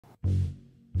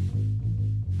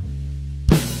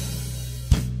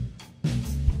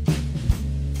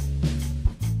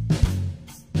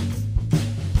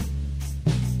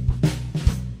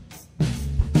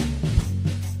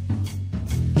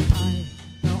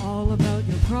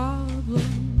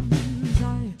problems.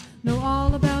 I know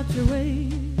all about your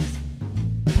ways.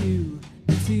 You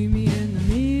can see me in the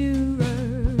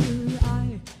mirror.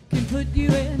 I can put you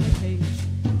in a cage.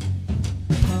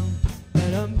 Bum,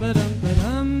 ba-dum, ba-dum,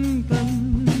 ba-dum,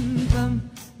 bum, bum,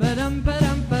 ba-dum,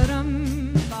 ba-dum, ba-dum,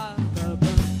 ba-dum,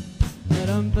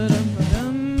 ba-dum, ba-dum,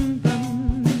 ba-dum, bum,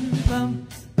 bum,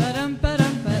 ba-dum,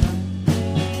 ba-dum, ba-dum.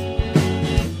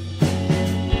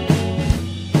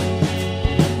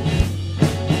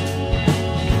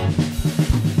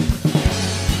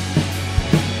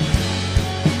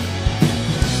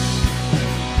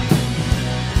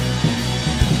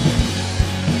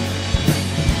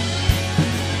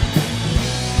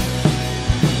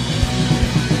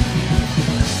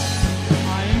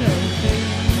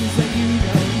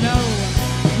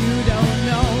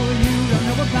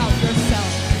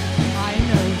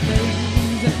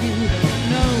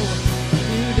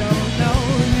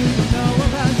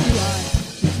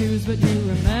 Choose what you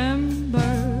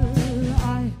remember,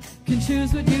 I can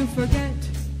choose what you forget.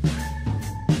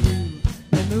 You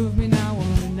can move me now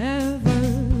or never.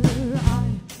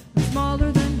 I'm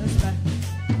smaller than a speck.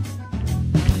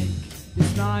 Make you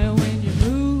smile when you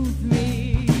move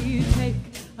me. Take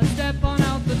a step on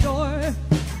out the door.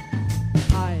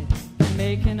 I can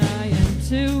make an I am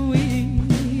too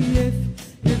if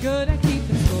you're good at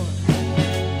keeping score.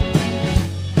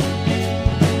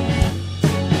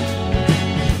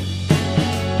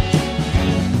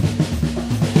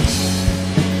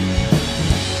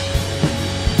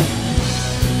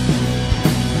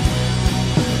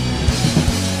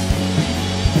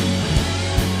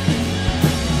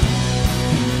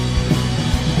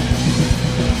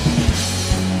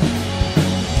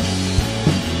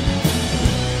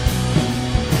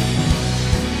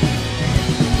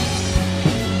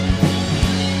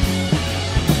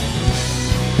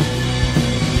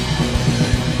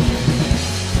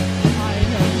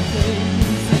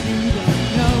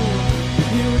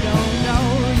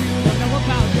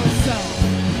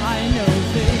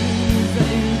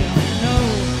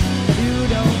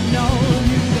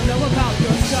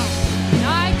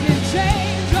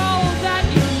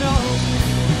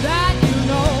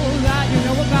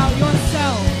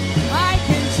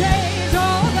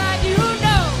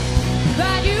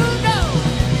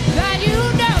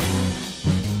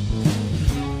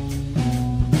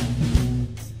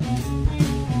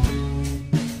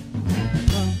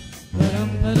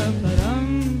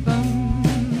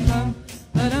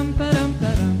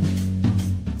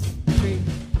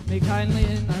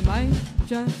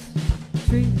 Just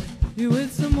treat you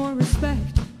with some more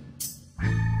respect.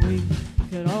 We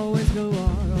could always go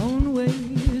our own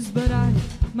ways, but I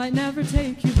might never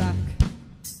take you back.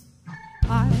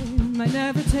 I might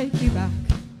never take you back.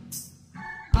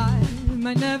 I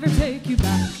might never take you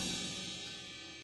back.